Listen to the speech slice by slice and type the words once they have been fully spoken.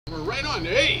We're right on.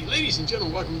 Hey, ladies and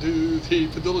gentlemen, welcome to the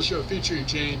Padula Show featuring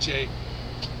J&J.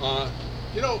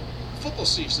 Football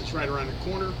season's right around the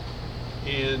corner,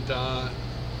 and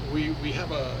we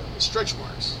have a stretch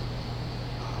marks.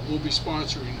 We'll be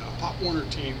sponsoring a Pop Warner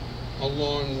team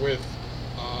along with,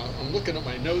 I'm looking at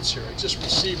my notes here. I just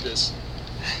received this.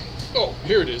 Oh,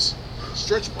 here it is.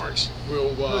 Stretch marks.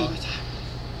 We'll,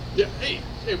 yeah, hey,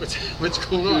 what's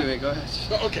going on? Anyway, go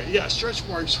ahead. Okay, yeah, Stretch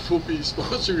Marks will be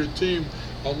sponsoring a team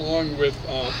along with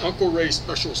Uncle Ray's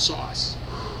Special Sauce.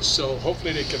 So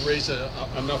hopefully they can raise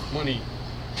enough money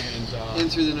and in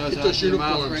through the nose, get out those through the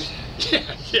mouth, uniforms. right?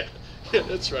 Yeah,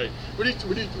 that's right. What are you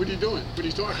doing? What are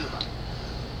you talking about?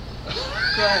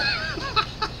 Go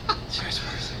ahead. Stretch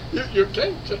Marks. You're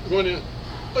okay? Going in.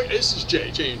 Look, this is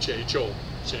J&J, Joel.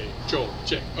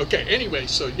 J. Okay, anyway,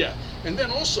 so yeah. And then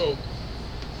also,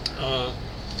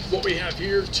 what we have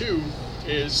here too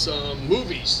is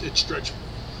movies. It's Stretch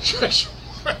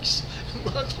Marks.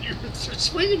 You're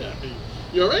swinging at me.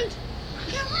 You all right?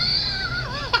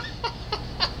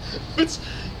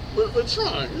 What's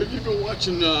wrong? Have you been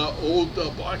watching old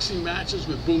boxing matches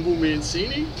with Boom Boom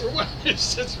Mancini? Or what?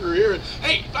 It's just we're here.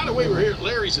 Hey, by the way, we're here at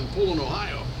Larry's in Poland,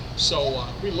 Ohio. So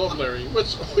we love Larry.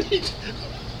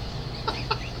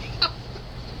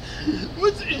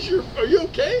 Are you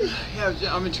okay? Yeah,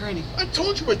 I'm in training. I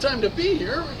told you what time to be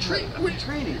here. I'm in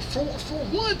training. For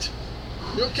what?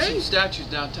 You okay? Some statues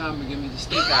downtown will give me the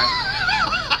stink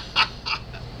eye.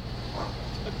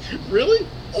 Really?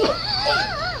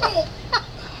 Oh.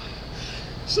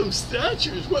 Some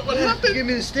statues. What happened? Give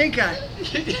me the stink eye.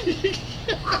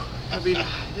 I mean, I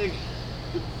think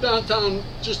downtown,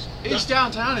 just East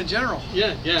downtown in general.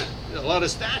 Yeah, a lot of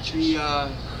statues.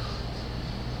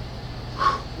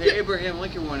 The Abraham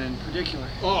Lincoln one in particular.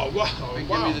 Oh wow! Give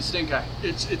me the stink eye.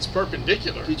 It's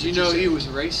perpendicular. Did you know he was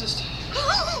racist?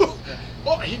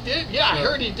 Oh, he did. Yeah, I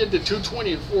heard he did the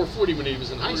 220 and 440 when he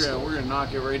was in high school. We're gonna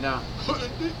knock it right now.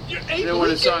 Then when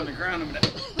it's on the ground, I'm gonna.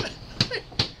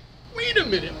 Wait a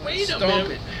minute. Stomp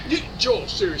it. Joel,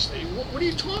 seriously, what are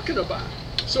you talking about?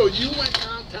 So you went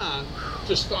downtown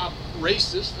to stop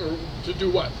racist, or to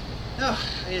do what? No,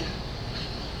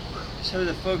 some of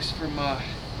the folks from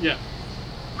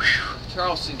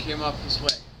Charleston came up this way.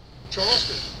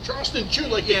 Charleston chew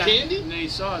like the candy? And they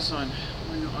saw us on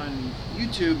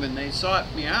YouTube, and they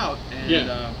sought me out,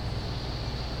 and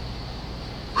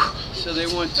so they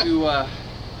want to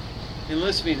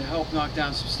enlist me to help knock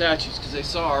down some statues because they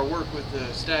saw our work with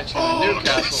the statue in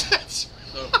Newcastle.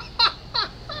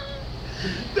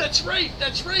 That's right.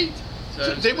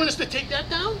 So they want us to take that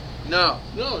down? No,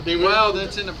 well,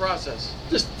 that's in the process.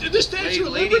 The Statue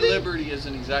of Lady Liberty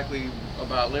isn't exactly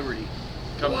about liberty.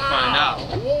 Come to find out.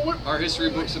 Well, our history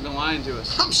books have been lying to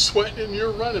us. I'm sweating and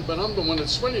you're running, but I'm the one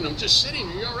that's sweating. I'm just sitting.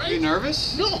 Are you all right? Are you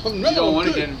nervous? No, You don't want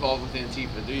to get involved with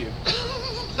Antifa, do you?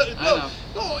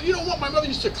 No, you know what? My mother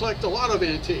used to collect a lot of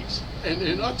antiques,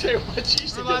 and I'll tell you what, she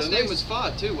used to Her get last name was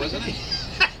Fudd too, wasn't it?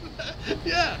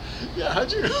 Yeah.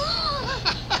 How'd you know?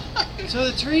 So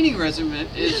the training regimen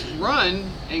is run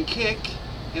and kick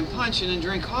and punch and then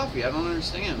drink coffee. I don't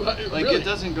understand. Really? It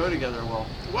doesn't go together well.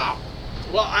 Wow.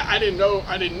 Well, I didn't know.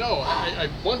 I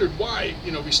wondered why.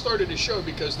 We started the show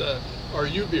because our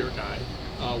U-Beer guy,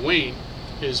 Wayne,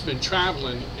 has been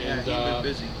traveling and he's been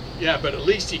busy. Yeah, but at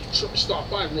least he stopped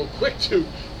by real quick to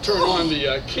turn on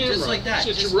the camera. Just like that.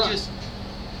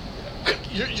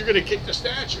 You're gonna kick the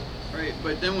statue. Right,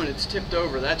 but then when it's tipped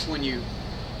over, that's when you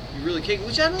really kick.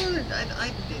 Which I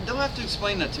don't have to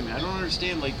explain that to me. I don't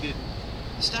understand. Like the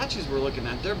statues we're looking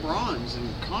at, they're bronze and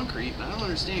concrete. And I don't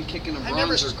understand kicking a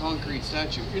bronze or concrete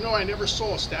statue. I never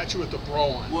saw a statue with a bra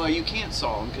on. Well, you can't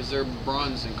saw them because they're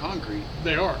bronze and concrete.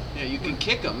 They are. Yeah, you can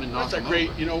kick them and knock them over.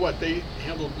 You know what? They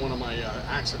handled one of my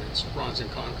accidents, bronze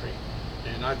and concrete.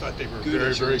 And I thought they were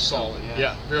Good very solid.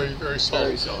 Yeah, very, very solid.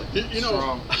 Very solid.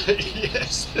 Strong.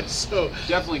 Yes. So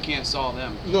definitely can't saw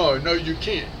them. No, you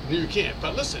can't.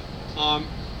 But listen,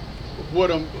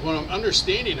 what I'm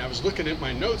understanding, I was looking at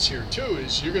my notes here too,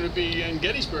 is you're going to be in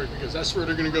Gettysburg because that's where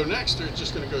they're going to go next. They're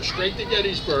just going to go straight to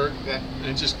Gettysburg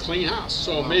and just clean house.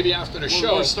 So maybe after the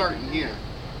show, we're starting here.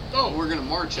 Oh, we're going to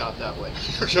march out that way.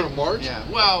 You're going to march? Yeah.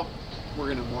 Well, we're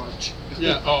going to march.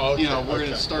 Yeah. Oh, okay. We're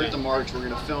going to start the march. We're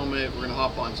going to film it. We're going to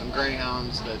hop on some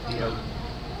Greyhounds that the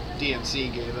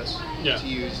DNC gave us to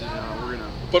use, and we're going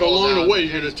to. But along the way,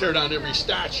 you're going to tear down every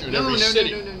statue in every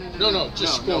city. No,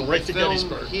 just going right to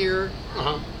Gettysburg. Here,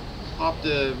 hop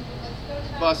the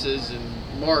buses and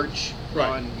march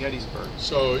on Gettysburg.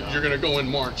 So you're going to go in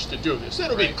March to do this.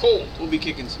 That'll be cold. We'll be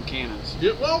kicking some cannons.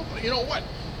 Yeah, well, you know what?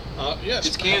 Yes,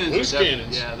 it's cannons. Loose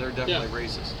cannons. Yeah, they're definitely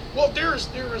racist. Well, there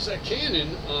is a cannon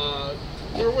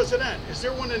Where was it at? Is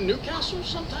there one in Newcastle?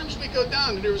 Sometimes we go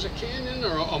down and there was a canyon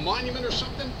or a monument or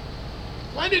something.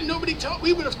 Why didn't nobody tell?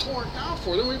 We would have torn it down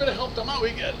for them. We would have helped them out.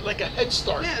 We got like a head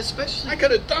start. Yeah, especially. I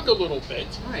could have dug a little bit.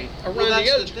 Right. Around well, that's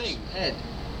the edges. The thing. Head.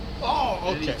 Oh,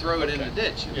 okay. And you throw it in the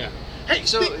ditch. Yeah. Hey,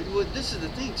 so well, this is the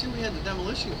thing too. We had the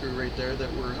demolition crew right there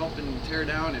that were helping tear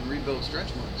down and rebuild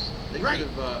stretch marks. They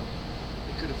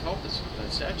could have helped us with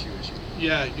that statue issue.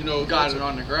 Yeah, you know. Got it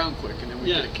on the ground quick, and then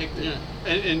we could have kicked it.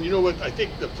 Yeah. And you know what? I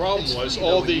think the problem was funny,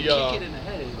 all though, the. You kick it in the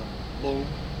head, it's like, boom.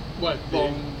 What?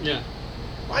 Boom. Yeah.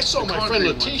 I saw The my friend concrete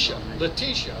Letitia. ones, right?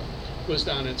 Letitia was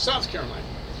down in South Carolina,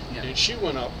 Yeah. and she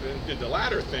went up and did the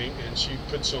ladder thing, and she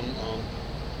put some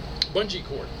bungee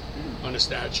cord on the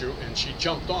statue, and she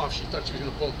jumped off. She thought she was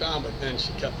going to pull it down, but then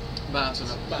she kept Bouncing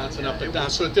up and down,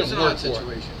 so it didn't work for her.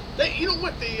 situation. You know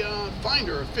what? They fined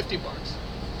her $50.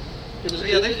 It was,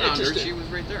 Yeah, they found her. interesting. She was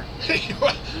right there. It It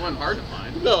wasn't hard to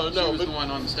find. No, She was but- the one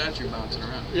on the statue bouncing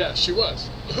around. Yeah, she was.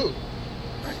 Who?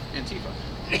 Right. Antifa.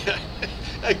 Yeah.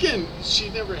 Again, she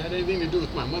never had anything to do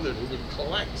with my mother who would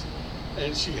collect.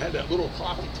 And she had that little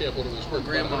coffee table that was worth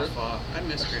Grandma $100. Fa. I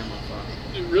miss Grandma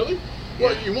Fa. Really?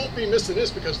 Well, Yeah. you won't be missing this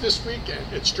because this weekend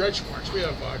at Stretch Marks we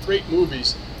have great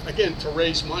movies, again, to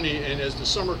raise money. And as the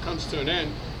summer comes to an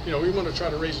end, you know, we want to try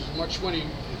to raise as much money.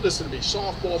 Listen to me,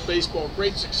 softball, baseball,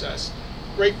 great success.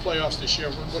 Great playoffs this year.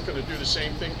 We're looking to do the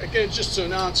same thing. Again, just to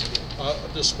announce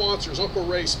the sponsors, Uncle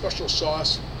Ray's Special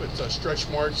Sauce with Stretch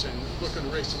Marks, and looking to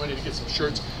raise some money to get some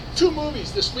shirts. 2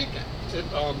 movies this weekend.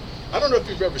 I don't know if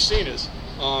you've ever seen this.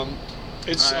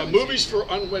 It's I haven't movies seen it.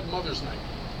 for Unwed Mother's Night.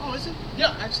 Oh, is it?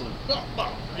 Yeah. Excellent. Well,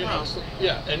 you know, Wow. so-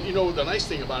 yeah, and you know the nice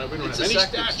thing about it, we don't It's have a any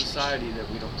sect of statues. society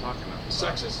that we don't talk enough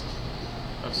about. Sexist.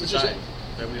 Of Which is society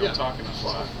it? that we don't talk enough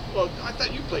about. Well, I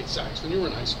thought you played sax when you were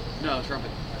in high school. No,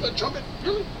 trumpet. Trumpet?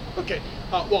 Really? Okay.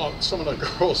 Well, some of the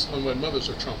girls Unwed mothers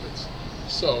are trumpets.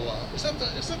 So is that the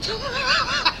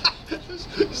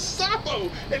Sapo?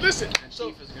 Hey, listen.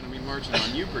 Antifa's going to be marching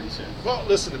on you pretty soon. Well,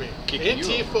 listen to me. Kicking you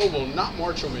Antifa will not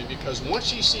march on me because once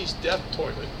she sees Death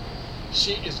Toilet,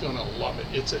 she is going to love it.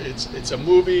 It's a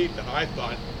movie that I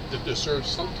thought that deserves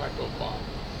some type of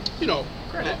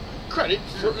Credit. Credit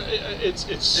for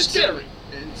it's scary.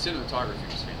 And cinematography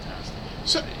was fantastic.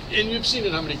 So, and you've seen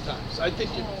it how many times? I think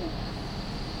you.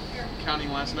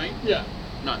 Counting last night? Yeah.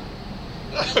 None.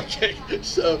 Okay.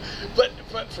 So, but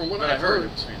from what But I I heard heard,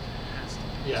 it was fantastic.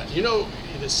 yeah. You know,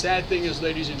 the sad thing is,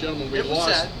 ladies and gentlemen, we It was lost.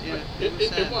 sad. Yeah, it was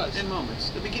sad. It was. In moments.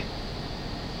 The beginning.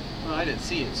 Well, I didn't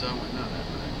see it, so I wouldn't know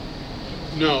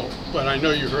that. No, but I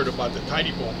know you heard about the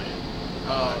Tidy Bowl man.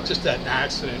 Oh, Just that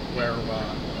accident where,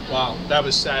 wow, that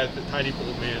was sad. The Tidy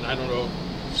Bowl man. I don't know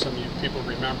if some of you people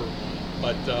remember,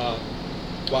 but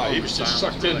wow, he was just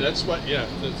sucked in. That's what. Yeah.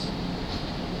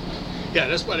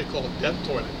 That's why they call it Death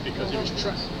Toilet, because he was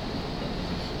trapped.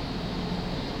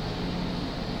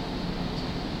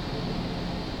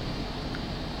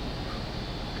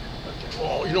 Okay.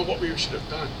 Oh, you know what we should have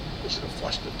done? We should have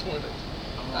flushed the toilet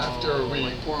after we.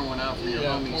 like pouring one out for your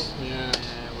homies. Yeah.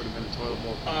 It would have been a toilet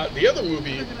bowl. The other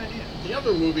movie. What a good idea. The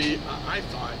other movie I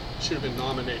thought should have been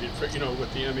nominated for,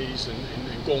 with the Emmys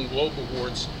and Golden Globe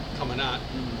Awards coming out.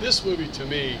 Mm. This movie, to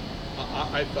me,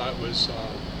 I thought was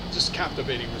just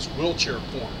captivating. Was Wheelchair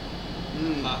Porn.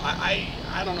 Mm.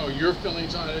 I don't know your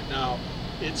feelings on it now.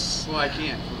 It's Well, I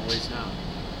can't from the waist down.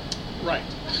 right.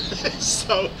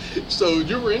 so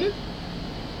you were in it.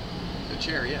 The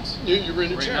chair, yes. You were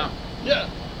in a Right chair. now. Yeah.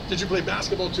 Did you play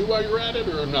basketball too while you were at it,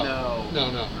 or no?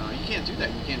 No. No. You can't do that.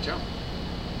 You can't jump.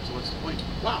 So what's the point?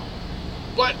 Wow.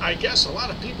 But I guess a lot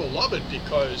of people love it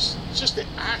because it's just the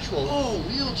actual. Oh,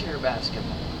 wheelchair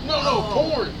basketball. No,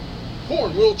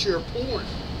 porn, wheelchair porn.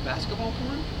 Basketball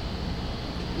porn?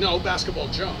 No, Basketball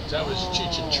Jones. That was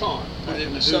Cheech and Chong Put it back in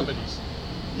in the the booth.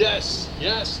 70s.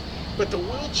 Yes. But the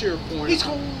wheelchair porn, He's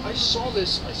cool. I saw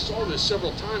this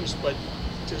several times, but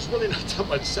there's really not that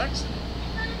much sex in it.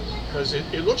 Because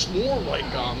it looks more like,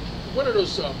 what are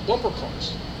those bumper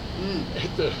cars?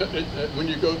 When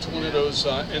you go to one of those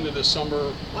end of the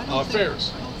summer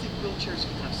fairs. I don't think wheelchairs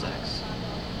can have sex.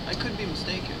 I could be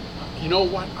mistaken. You know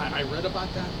what? I read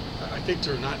about that. I think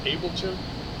they're not able to.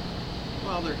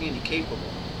 Well, they're handy-capable.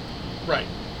 Right.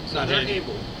 So Not they're handy.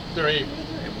 able. They're able. Yeah,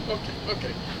 they're able.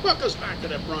 Okay. Well, it goes back to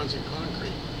that bronze and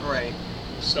concrete. Right.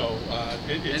 So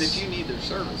it's. And if you need their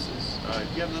services, do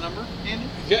you have the number, Andy?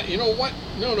 Yeah, you know what?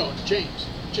 No, James.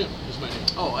 Jim is my name.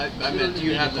 Oh, I don't meant, do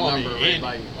you need have to the call me number right Andy.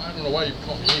 by you? I don't know why you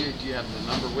call me Andy. Do you have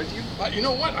the number with you? You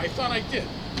know what? I thought I did.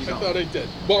 You I don't. thought I did.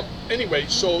 Well, anyway,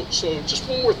 so just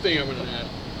one more thing I'm going to add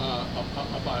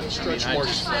about Stretch I Marks.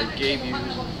 just gave you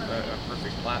a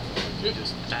perfect platform. You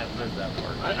just ad-libbed that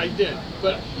part. I did,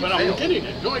 but I'm failed. getting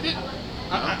it. No, I didn't.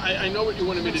 I know what you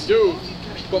wanted me to do,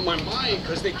 but my mind,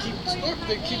 because they keep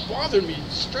bothering me.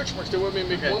 Stretch marks. They want me to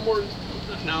make one more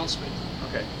announcement.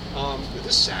 Okay.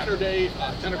 This Saturday,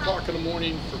 10 o'clock in the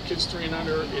morning for kids 3 and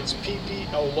under, it's PP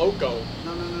El Loco.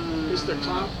 No. Is there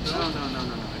clown? No.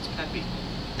 It's Pepe.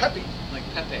 Pepe. Like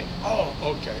Pepe. Oh,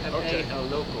 okay. Pepe El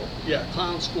Loco. Yeah,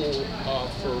 clown school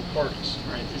for parties.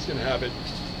 Right. He's going to have it,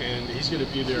 and he's going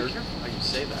to be there. Be careful how you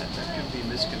say that. That could be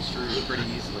misconstrued pretty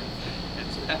easily.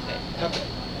 It's Pepe. Pepe.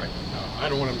 Right. I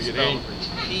don't want him to get Spelled angry.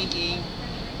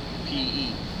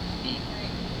 P-E-P-E.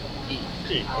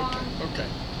 Okay.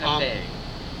 Pepe.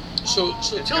 So It's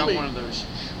tell got me. one of those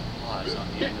schwas on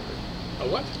the end of it. A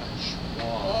what?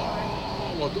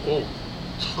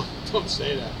 Don't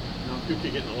say that. No. You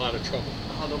could get in a lot of trouble.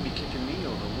 Oh, they'll be kicking me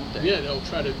over, won't they? Yeah, they'll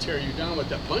try to tear you down with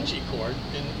that bungee cord,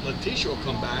 and Letitia will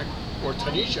come back, or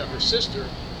Tanisha, her sister,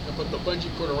 and put the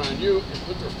bungee cord around you, and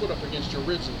put their foot up against your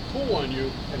ribs and pull on you,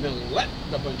 and then let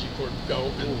the bungee cord go,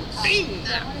 and bing!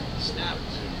 Snap.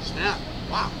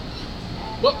 Wow.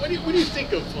 What do you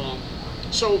think of?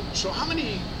 So how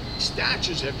many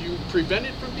statues have you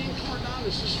prevented from being torn down?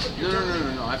 Is this what you're telling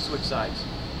me? No. I've switched sides.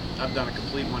 I've done a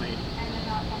complete 180.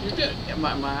 You did. Yeah,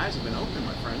 my eyes have been open,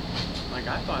 my friend. Like,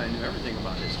 I thought I knew everything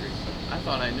about history. I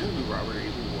thought I knew who Robert E.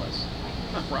 Lee was.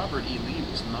 Robert E. Lee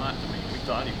was not the man we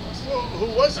thought he was. Well, who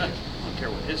was he? I don't care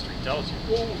what history tells you.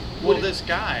 Well, This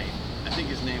guy, I think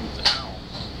his name was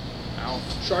Al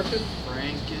Sharpton?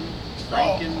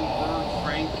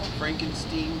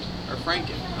 Frankenstein, or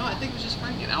Franken. No, I think it was just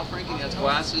Franken. Al Franken, he has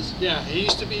glasses. Yeah, he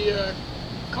used to be a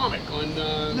comic on...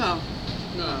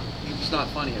 No, he was not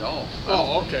funny at all.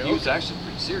 Oh, okay. He was actually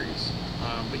pretty serious.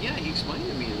 But yeah, he explained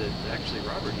to me that actually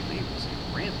Robert E. Lee was a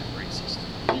rampant racist.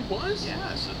 He was?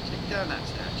 Yeah, so take down that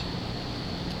statue.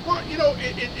 Well,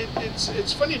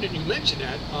 it's funny that you mention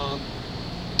that.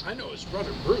 I know his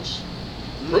brother Bruce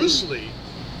Lee,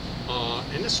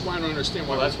 and this is why I don't understand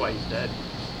why. Well, that's why he's dead.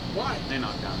 Why? They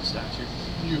knocked down the statue.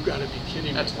 You got to be kidding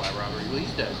me. That's why Robert E.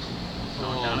 Lee's dead.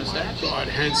 Knocked down a statue. God,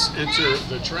 hence Enter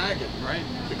the Dragon. Right.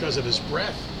 Because of his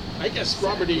breath. I guess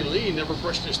Robert E. Lee never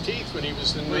brushed his teeth when he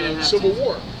was in the have Civil to.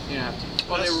 War. You have to.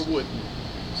 Well, they were wooden,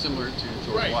 similar to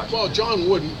George Right. Washington. Well, John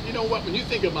Wooden. You know what? When you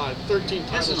think about 13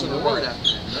 titles in a row. Award after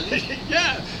him, doesn't it?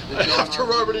 Yeah. The John After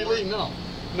Robert E. Award? Lee, no.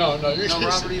 No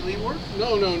Robert E. Lee Award?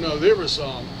 No. There was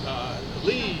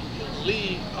Lee.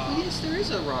 Yes, there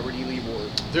is a Robert E. Lee Award.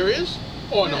 There is?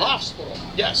 Oh, in the Yeah. hospital.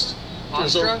 Yes.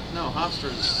 There's Hofstra? No,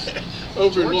 Hofstra's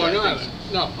over in Georgia, Long I think. Island.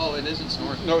 No. Oh, it isn't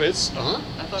Snorton. No, it's I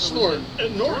thought it Snort. was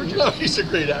in Norton. Georgia. No, he's a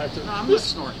great actor. No, I'm not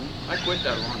snorting. I quit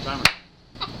that a long time ago.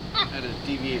 I had a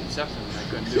deviated septum and I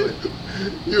couldn't do it.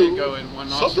 You go in one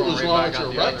nostril Something was and wrong right with back your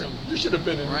out the other. rectum. You should have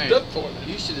been in Right. death toilet.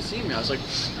 You should have seen me. I was like,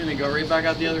 and they go right back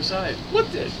out the other side. What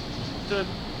did? The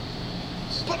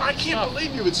But I can't Stuff.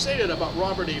 believe you would say that about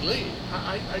Robert E. Lee.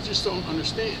 I just don't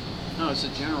understand. No, it's a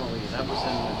General Lee. That was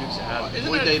in the Dukes of Hazzard. Isn't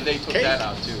Boy, that they took cake? that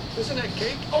out too. Isn't that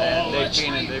cake? And Oh, they that's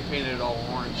painted right. they painted it all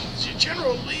orange. See,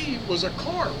 General Lee was a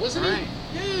car, wasn't Right.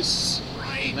 he? Yes,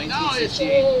 right. Now it's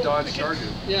 1968 all Dodge Charger.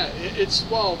 Yeah,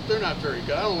 well, they're not very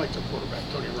good. I don't like their quarterback,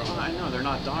 Tony Romo. Well, I know they're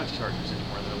not Dodge Chargers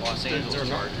anymore. They're Los Angeles They're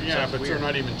not- Chargers. Yeah, That's but weird. they're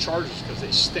not even Chargers because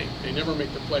they stink. They never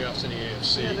make the playoffs in the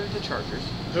AFC. Yeah, they're the Chargers.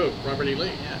 Who? Robert E.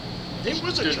 Lee. Yeah. He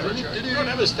was a Charger. You don't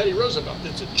have his Teddy Roosevelt.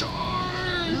 It's a charge.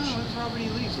 No, it's Robert E.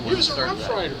 Lee's the one He was that a started Rough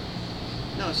that. Rider.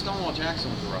 No, Stonewall Jackson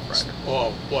was a Rough Rider.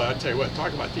 Oh, boy, I tell you what,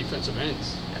 talk about defensive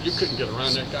ends. Yes. You couldn't get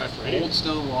around that guy for anything. Old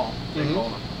Stonewall, they Mhm.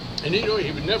 called him. And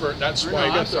he would never, that's Or why no,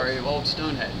 he got I'm sorry, Old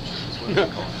Stonehenge is what they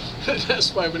call him.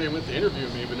 That's why when they went to interview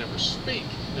him, he would never speak.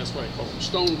 That's why they called him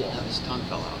Stonewall. No, his tongue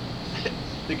fell out.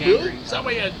 The Really? gangrene. Is that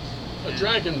why he had a Yeah.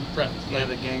 dragon breath? Yeah, like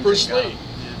the gangrene. Bruce got Lee. him.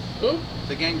 Who? Yeah.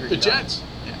 The gangrene. The got him. Jets?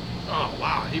 Yeah. Oh,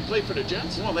 wow. He played for the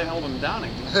Jets? Well, they held him down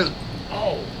again.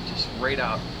 Oh, Just right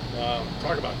out.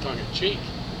 talk about tongue in cheek.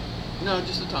 No,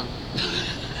 just the tongue.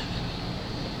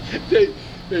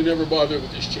 They never bothered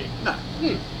with his cheek. No,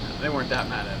 Hmm. they weren't that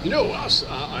mad at him. You know what else?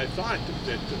 I thought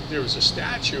that there was a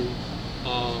statue.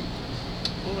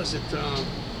 What was it?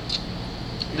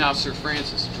 Now, Sir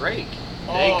Francis Drake,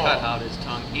 they Oh. cut out his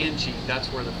tongue and cheek. That's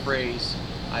where the phrase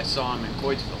 "I saw him in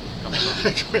Coatesville" comes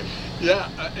from. Yeah,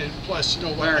 and plus, you know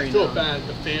what? Very I feel known. bad.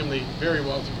 The family very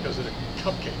wealthy because of the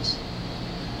cupcakes.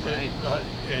 Right.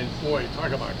 And boy,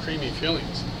 talk about creamy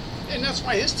feelings. And that's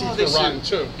why his teeth Well, are they rotten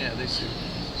sued. too. Yeah, they sued.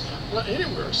 Well, he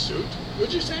didn't wear a suit.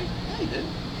 What'd you say? Yeah, he did.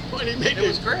 When he made It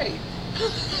was great.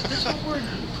 That's what we're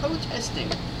protesting.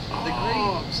 The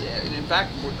Oh. grays. And in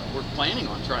fact, we're planning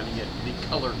on trying to get the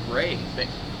color gray.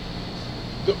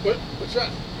 What's that?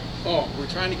 Oh, We're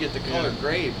trying to get the color Yeah.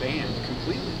 gray banned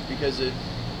completely because it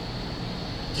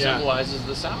Yeah. symbolizes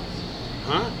the South.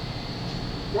 huh?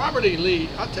 Robert E. Lee,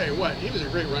 I'll tell you what, he was a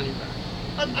great running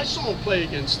back. I saw him play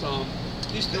against,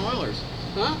 Houston Oilers.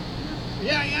 huh?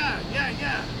 Yeah.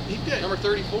 He did. Number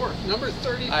 34. Number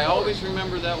 34. I always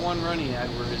remember that one run he had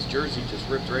where his jersey just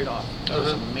ripped right off. That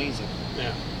was amazing.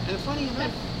 Yeah. And funny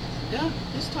enough, yeah,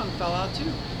 his tongue fell out too.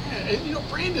 Yeah, and you know,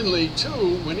 Brandon Lee, too,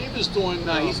 when he was doing...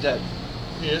 No, he's dead.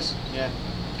 He is? Yeah,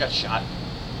 got shot.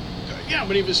 Yeah,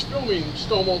 when he was filming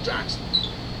Stonewall Jackson.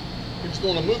 He was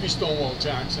doing a movie, Stonewall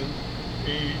Jackson.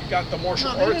 He got the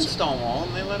martial No, they didn't arts. Stonewall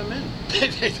him. They let him in.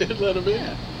 They did let him in?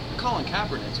 Yeah. Colin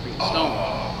Kaepernick's being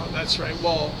Stonewall. Oh, that's right.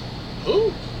 Well,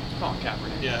 who? Colin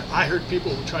Kaepernick. Yeah, I heard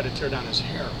people who tried to tear down his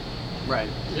hair. Right.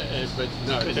 Yeah, but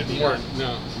no, it Couldn't didn't be work. done.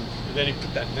 No. And then he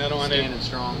put that net on it. Standing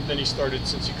strong. Then he started,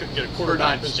 since he couldn't get a Or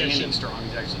quarterback not standing position. strong.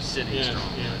 He's actually sitting Yeah,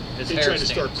 strong. yeah. His He hair tried to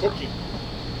start standing cooking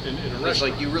in a It's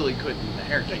restaurant. like you really couldn't. The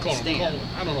hair They could call him stand. Colin.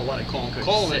 I don't know why they call him Could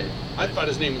Colin. sit, I but thought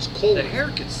his name was Colin. The hair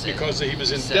could sit. Because he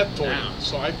was in Sit Death Toilet. down.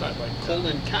 So I thought like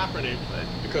Colin Kaepernick But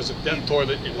because of Death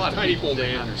Toilet A and lot the of tiny people old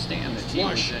didn't man. understand that he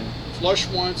was Flush. in Flush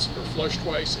once or flush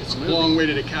twice. It's A a movie. long way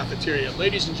to the cafeteria.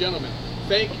 Ladies and gentlemen,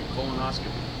 thank you. colonoscopy.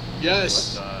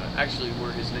 Yes. Was, actually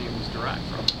where his name was derived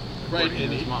from. Right, according to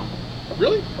and his he- mom.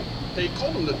 Really? They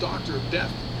called him the doctor of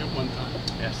death at one time.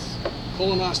 Yes.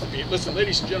 Colonoscopy. Listen,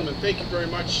 ladies and gentlemen, thank you very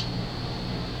much.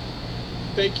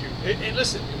 Thank you. And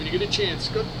listen, when you get a chance,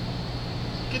 go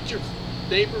get your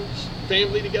neighbors,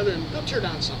 family together and go tear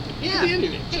down something. It Yeah. could be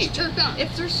anything. Hey, Just tear it down.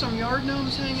 If there's some yard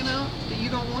gnomes hanging out that you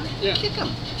don't want, Yeah. kick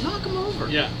them, knock them over.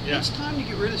 Yeah. It's time to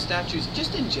get rid of statues,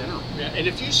 just in general. Yeah, and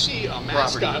if you see a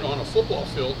mascot on a football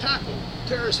field, tackle him.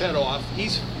 Tear his head off.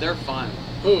 They're fun.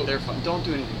 Who? They're fun. Don't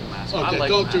do anything to the mascot. Okay, I like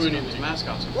don't do mascots. anything.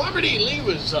 Mascots are fun. Robert E. Lee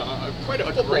was quite a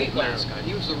A football great player. mascot.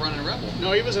 He was the running rebel.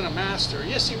 No, he wasn't a master.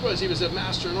 Yes, he was. He was a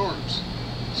master in arms.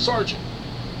 Sergeant.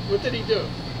 What did he do?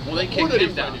 Well, they Who kicked did he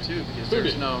him down fight? too because Who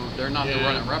there's did? they're not the Yeah.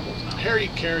 running rebels now. Harry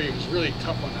Carey was really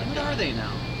tough on that What guy. are they now?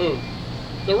 Who?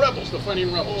 The Rebels, the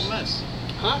Fighting Rebels. Ole Miss.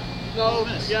 Huh? No, Ole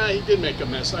Miss. yeah, he did make a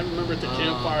mess. I remember at the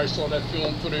campfire, I saw that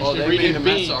film footage. Oh, they were eating made a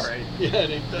mess, beans. all right. Yeah,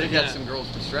 They got some girls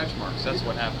with stretch marks. That's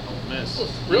what happened to Ole Miss. Oh,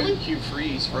 really? Hugh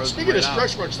Freeze froze them Speaking of right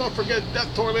stretch out. marks, don't forget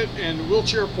Death Toilet and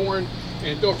Wheelchair Porn,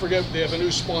 and don't forget they have a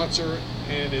new sponsor,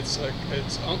 and it's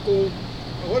Uncle.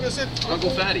 What is it? Uncle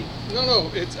Fatty.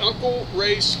 No, it's Uncle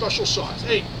Ray's Special Sauce.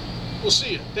 Hey, we'll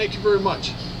see you. Thank you very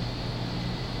much.